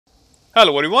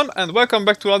Hello everyone, and welcome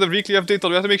back to another weekly update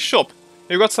on the Atomic shop.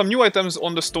 We've got some new items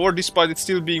on the store, despite it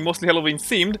still being mostly Halloween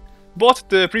themed, but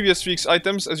the previous week's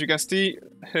items, as you can see,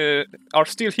 are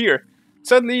still here.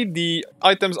 Sadly, the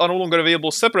items are no longer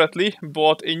available separately,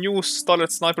 but a new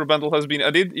Starlet Sniper bundle has been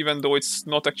added, even though it's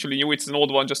not actually new, it's an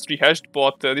old one, just rehashed,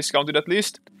 but discounted at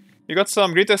least. We got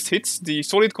some greatest hits, the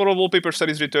solid color wallpaper set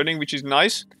is returning, which is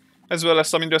nice. As well as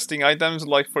some interesting items,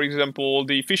 like for example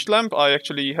the fish lamp. I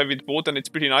actually have it bought and it's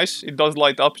pretty nice. It does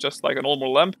light up just like a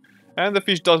normal lamp, and the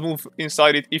fish does move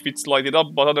inside it if it's lighted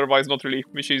up, but otherwise not really,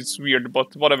 which is weird,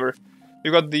 but whatever.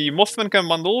 You got the Mothman Cam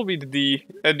bundle with the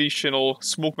additional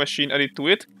smoke machine added to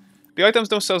it. The items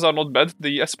themselves are not bad,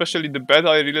 especially the bed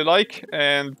I really like,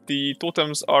 and the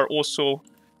totems are also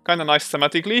kinda nice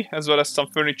thematically, as well as some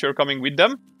furniture coming with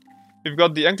them. We've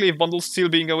got the Enclave bundle still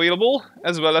being available,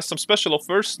 as well as some special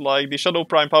offers like the Shadow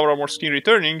Prime Power Armor skin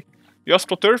returning, the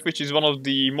AstroTurf, which is one of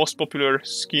the most popular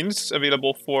skins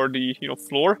available for the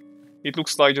floor. It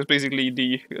looks like just basically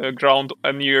the ground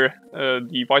near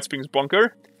the White Springs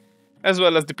bunker, as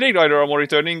well as the Plague Rider armor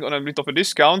returning on a bit of a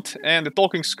discount, and the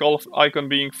Talking Skull icon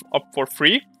being up for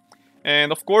free.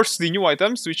 And of course the new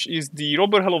items, which is the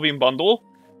Robber Halloween bundle,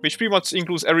 which pretty much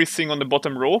includes everything on the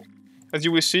bottom row. As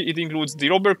you will see, it includes the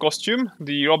robber costume,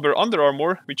 the robber under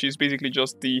armor, which is basically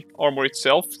just the armor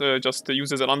itself, just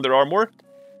used as an under armor,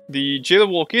 the jail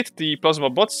wall kit, the plasma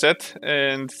bot set,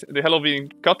 and the Halloween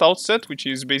cutout set, which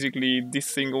is basically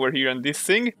this thing over here and this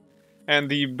thing, and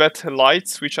the bat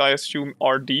lights, which I assume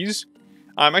are these.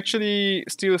 I'm actually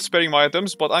still sparing my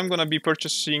items, but I'm gonna be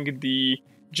purchasing the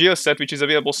jail set, which is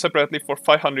available separately for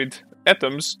 500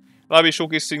 atoms. I'll be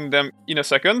showcasing them in a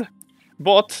second.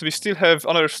 But we still have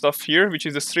other stuff here, which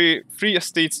is the Free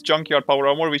Estates Junkyard Power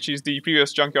Armor, which is the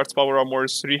previous Junkyard's Power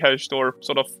Armor's rehashed or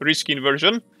sort of reskin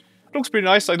version. Looks pretty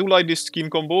nice. I do like this skin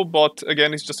combo, but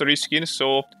again, it's just a reskin,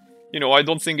 so I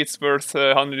don't think it's worth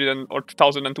 100 or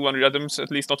 1,200 atoms, at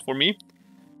least not for me.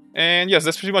 And yes,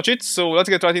 that's pretty much it. So let's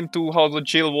get right into how the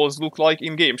jail walls look like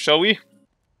in game, shall we?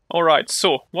 Alright,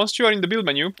 so once you are in the build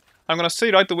menu, I'm gonna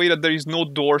say right away that there is no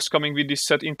doors coming with this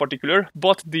set in particular,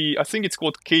 but I think it's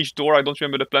called cage door, I don't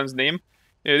remember the plan's name.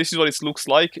 This is what it looks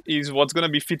like, is what's gonna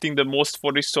be fitting the most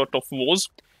for this sort of walls.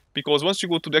 Because once you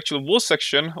go to the actual wall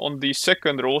section on the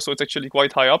second row, so it's actually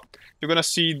quite high up, you're gonna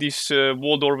see this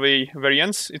wall doorway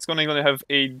variants. It's gonna have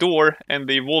a door and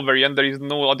a wall variant. There is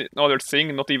no other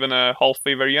thing, not even a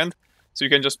halfway variant. So you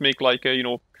can just make like a,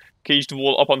 caged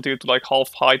wall up until to like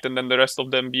half height and then the rest of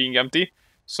them being empty.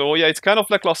 So yeah, it's kind of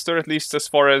lackluster, at least as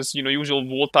far as usual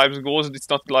wall types goes. It's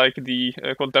not like the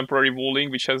contemporary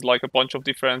walling, which has like a bunch of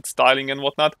different styling and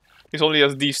whatnot. It only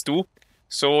has these two.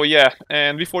 So yeah,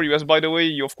 and before you ask, by the way,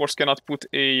 you of course cannot put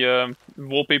a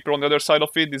wallpaper on the other side of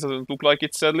it. This doesn't look like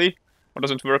it, sadly, or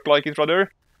doesn't work like it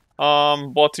rather.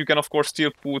 But you can of course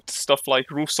still put stuff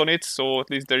like roofs on it. So at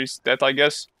least there is that, I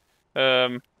guess.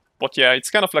 But yeah, it's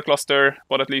kind of lackluster,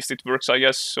 but at least it works, I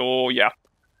guess. So yeah,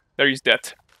 there is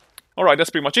that. Alright, that's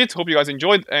pretty much it. Hope you guys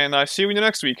enjoyed, and I'll see you in the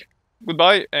next week.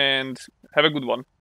 Goodbye, and have a good one.